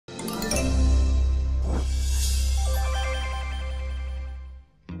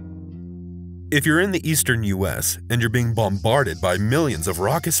If you're in the eastern US and you're being bombarded by millions of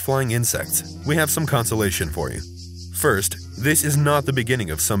raucous flying insects, we have some consolation for you. First, this is not the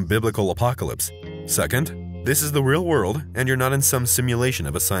beginning of some biblical apocalypse. Second, this is the real world and you're not in some simulation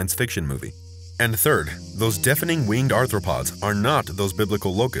of a science fiction movie. And third, those deafening winged arthropods are not those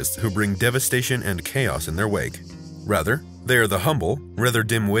biblical locusts who bring devastation and chaos in their wake. Rather, they are the humble, rather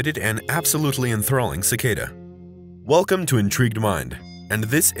dim-witted, and absolutely enthralling cicada. Welcome to Intrigued Mind, and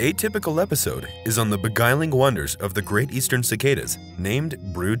this atypical episode is on the beguiling wonders of the great eastern cicadas named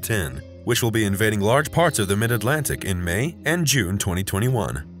Brood 10, which will be invading large parts of the mid-Atlantic in May and June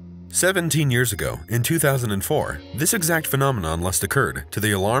 2021. 17 years ago, in 2004, this exact phenomenon last occurred to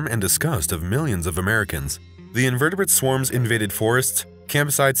the alarm and disgust of millions of Americans. The invertebrate swarms invaded forests,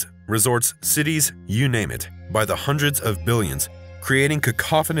 campsites, resorts, cities, you name it, by the hundreds of billions, creating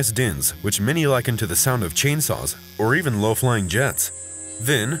cacophonous dins which many liken to the sound of chainsaws or even low-flying jets.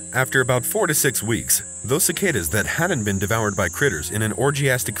 Then, after about 4 to 6 weeks, those cicadas that hadn't been devoured by critters in an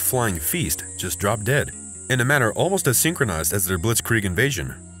orgiastic flying feast just dropped dead, in a manner almost as synchronized as their Blitzkrieg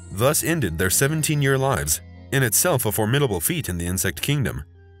invasion. Thus ended their 17-year lives, in itself a formidable feat in the insect kingdom.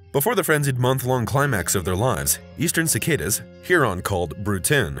 Before the frenzied month-long climax of their lives, eastern cicadas, here on called Brood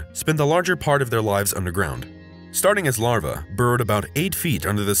 10, spend the larger part of their lives underground. Starting as larvae, burrowed about 8 feet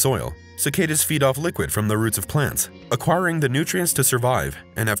under the soil, cicadas feed off liquid from the roots of plants, acquiring the nutrients to survive,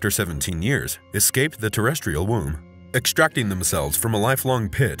 and after 17 years, escape the terrestrial womb. Extracting themselves from a lifelong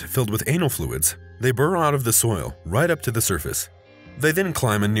pit filled with anal fluids, they burrow out of the soil right up to the surface. They then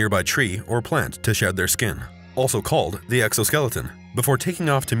climb a nearby tree or plant to shed their skin, also called the exoskeleton, before taking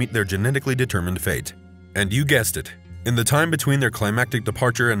off to meet their genetically determined fate. And you guessed it, in the time between their climactic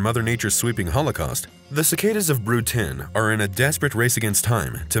departure and Mother Nature's sweeping holocaust, the cicadas of Brood 10 are in a desperate race against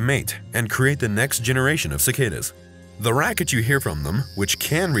time to mate and create the next generation of cicadas. The racket you hear from them, which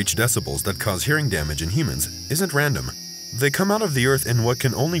can reach decibels that cause hearing damage in humans, isn't random. They come out of the earth in what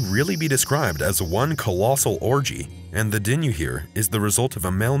can only really be described as one colossal orgy, and the din you hear is the result of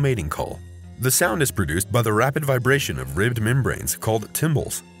a male mating call. The sound is produced by the rapid vibration of ribbed membranes called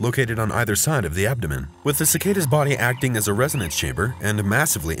tymbals, located on either side of the abdomen, with the cicada's body acting as a resonance chamber and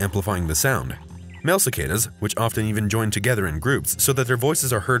massively amplifying the sound. Male cicadas, which often even join together in groups so that their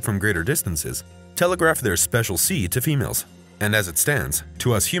voices are heard from greater distances, telegraph their special seed to females, and as it stands,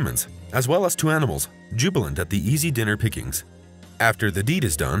 to us humans, as well as to animals, jubilant at the easy dinner pickings. After the deed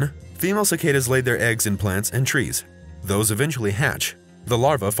is done, female cicadas lay their eggs in plants and trees. Those eventually hatch. The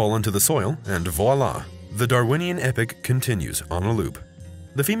larvae fall into the soil, and voila! The Darwinian epic continues on a loop.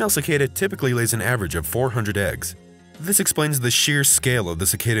 The female cicada typically lays an average of 400 eggs. This explains the sheer scale of the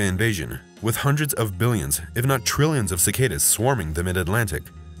cicada invasion, with hundreds of billions, if not trillions of cicadas swarming the mid-Atlantic.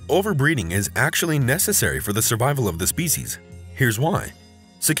 Overbreeding is actually necessary for the survival of the species. Here's why.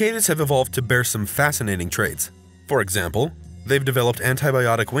 Cicadas have evolved to bear some fascinating traits. For example, they've developed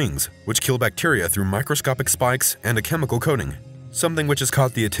antibiotic wings, which kill bacteria through microscopic spikes and a chemical coating, something which has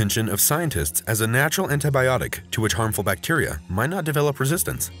caught the attention of scientists as a natural antibiotic to which harmful bacteria might not develop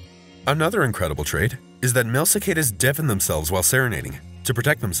resistance. Another incredible trait is that male cicadas deafen themselves while serenading to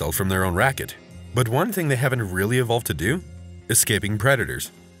protect themselves from their own racket. But one thing they haven't really evolved to do? Escaping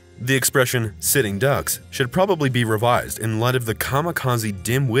predators. The expression sitting ducks should probably be revised in light of the kamikaze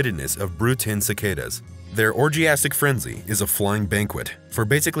dim-wittedness of Brood 10 cicadas. Their orgiastic frenzy is a flying banquet for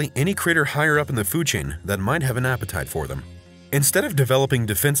basically any critter higher up in the food chain that might have an appetite for them. Instead of developing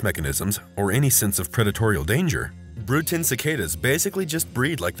defense mechanisms or any sense of predatorial danger, Brood 10 cicadas basically just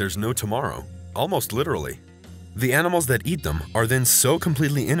breed like there's no tomorrow, almost literally. The animals that eat them are then so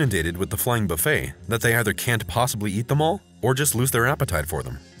completely inundated with the flying buffet that they either can't possibly eat them all or just lose their appetite for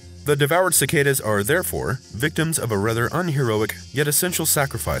them. The devoured cicadas are therefore victims of a rather unheroic yet essential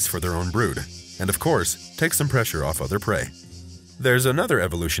sacrifice for their own brood, and of course, take some pressure off other prey. There's another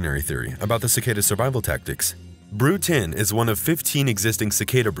evolutionary theory about the cicada's survival tactics. Brood 10 is one of 15 existing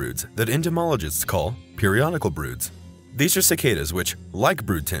cicada broods that entomologists call periodical broods. These are cicadas which, like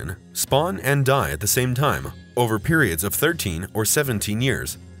Brood 10, spawn and die at the same time over periods of 13 or 17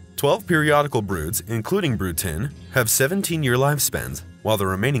 years. 12 periodical broods, including Brood 10, have 17-year lifespans, while the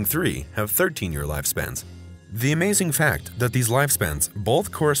remaining 3 have 13-year lifespans. The amazing fact that these lifespans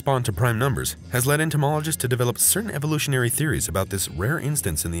both correspond to prime numbers has led entomologists to develop certain evolutionary theories about this rare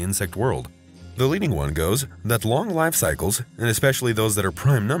instance in the insect world. The leading one goes that long life cycles, and especially those that are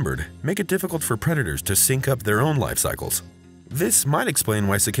prime-numbered, make it difficult for predators to sync up their own life cycles. This might explain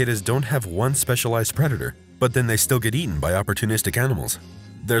why cicadas don't have one specialized predator, but then they still get eaten by opportunistic animals.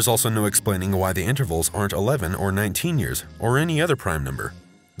 There's also no explaining why the intervals aren't 11 or 19 years, or any other prime number.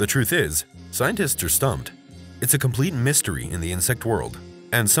 The truth is, scientists are stumped. It's a complete mystery in the insect world.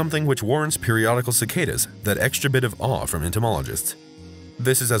 and something which warrants periodical cicadas that extra bit of awe from entomologists.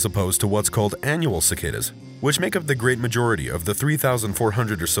 This is as opposed to what's called annual cicadas, which make up the great majority of the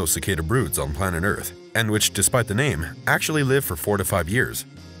 3,400 or so cicada broods on planet Earth, and which, despite the name, actually live for 4 to 5 years.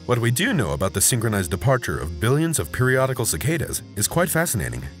 What we do know about the synchronized departure of billions of periodical cicadas is quite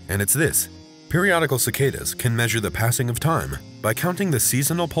fascinating, and it's this. Periodical cicadas can measure the passing of time by counting the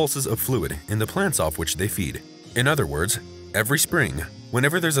seasonal pulses of fluid in the plants off which they feed. In other words, every spring,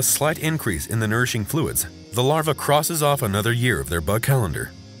 whenever there's a slight increase in the nourishing fluids, the larva crosses off another year of their bug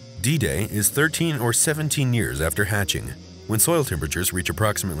calendar. D-Day is 13 or 17 years after hatching, when soil temperatures reach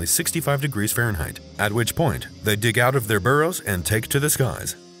approximately 65 degrees Fahrenheit, at which point they dig out of their burrows and take to the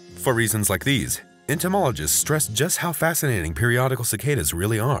skies. For reasons like these, entomologists stress just how fascinating periodical cicadas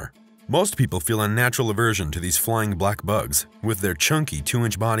really are. Most people feel a natural aversion to these flying black bugs, with their chunky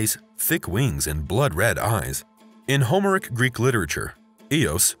 2-inch bodies, thick wings, and blood-red eyes. In Homeric Greek literature,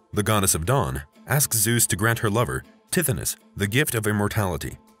 Eos, the goddess of dawn, asks Zeus to grant her lover, Tithonus, the gift of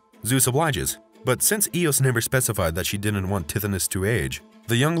immortality. Zeus obliges, but since Eos never specified that she didn't want Tithonus to age,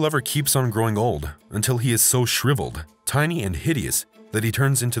 the young lover keeps on growing old until he is so shriveled, tiny, and hideous that he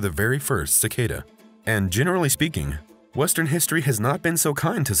turns into the very first cicada. And generally speaking, Western history has not been so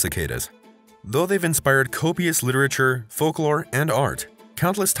kind to cicadas. Though they've inspired copious literature, folklore, and art,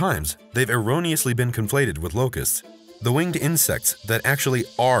 countless times they've erroneously been conflated with locusts, the winged insects that actually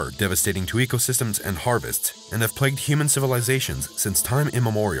are devastating to ecosystems and harvests and have plagued human civilizations since time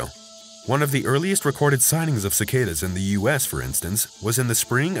immemorial. One of the earliest recorded sightings of cicadas in the US, for instance, was in the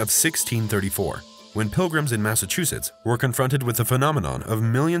spring of 1634. When pilgrims in Massachusetts were confronted with the phenomenon of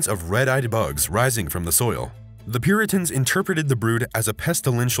millions of red-eyed bugs rising from the soil. The Puritans interpreted the brood as a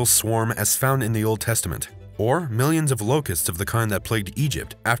pestilential swarm as found in the Old Testament, or millions of locusts of the kind that plagued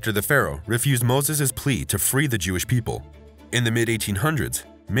Egypt after the Pharaoh refused Moses' plea to free the Jewish people. In the mid-1800s,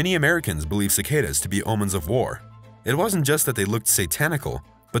 many Americans believed cicadas to be omens of war. It wasn't just that they looked satanical,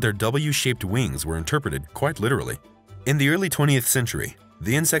 but their W-shaped wings were interpreted quite literally. In the early 20th century,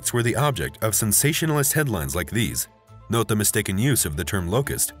 the insects were the object of sensationalist headlines like these. Note the mistaken use of the term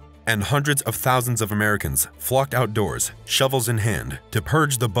locust. And hundreds of thousands of Americans flocked outdoors, shovels in hand, to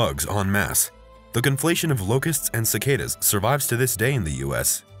purge the bugs en masse. The conflation of locusts and cicadas survives to this day in the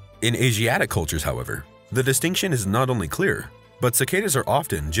US. In Asiatic cultures, however, the distinction is not only clear, but cicadas are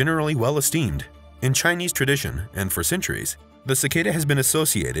often generally well esteemed. In Chinese tradition, and for centuries, the cicada has been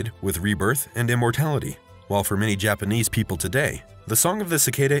associated with rebirth and immortality, while for many Japanese people today, the song of the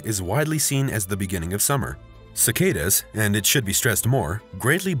cicada is widely seen as the beginning of summer. Cicadas, and it should be stressed more,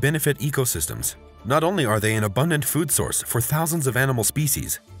 greatly benefit ecosystems. Not only are they an abundant food source for thousands of animal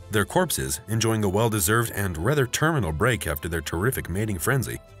species, their corpses, enjoying a well-deserved and rather terminal break after their terrific mating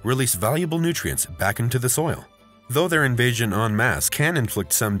frenzy, release valuable nutrients back into the soil. Though their invasion en masse can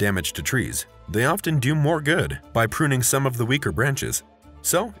inflict some damage to trees, they often do more good by pruning some of the weaker branches.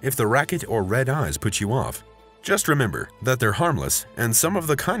 So, if the racket or red eyes put you off, just remember that they're harmless and some of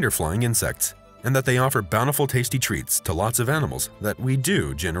the kinder flying insects, and that they offer bountiful tasty treats to lots of animals that we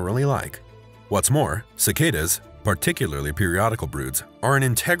do generally like. What's more, cicadas, particularly periodical broods, are an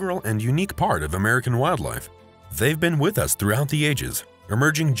integral and unique part of American wildlife. They've been with us throughout the ages,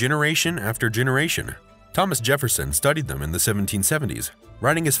 emerging generation after generation. Thomas Jefferson studied them in the 1770s,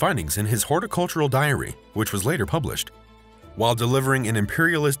 writing his findings in his horticultural diary, which was later published. While delivering an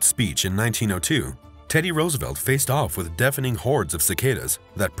imperialist speech in 1902, Teddy Roosevelt faced off with deafening hordes of cicadas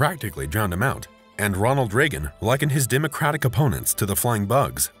that practically drowned him out, and Ronald Reagan likened his Democratic opponents to the flying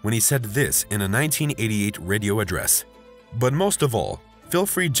bugs when he said this in a 1988 radio address. But most of all, feel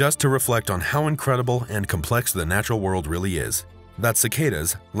free just to reflect on how incredible and complex the natural world really is. That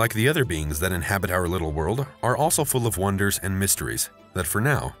cicadas, like the other beings that inhabit our little world, are also full of wonders and mysteries that for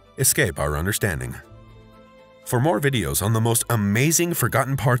now escape our understanding. For more videos on the most amazing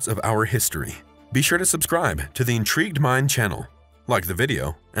forgotten parts of our history, be sure to subscribe to the Intrigued Mind channel, like the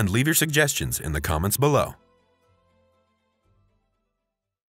video, and leave your suggestions in the comments below.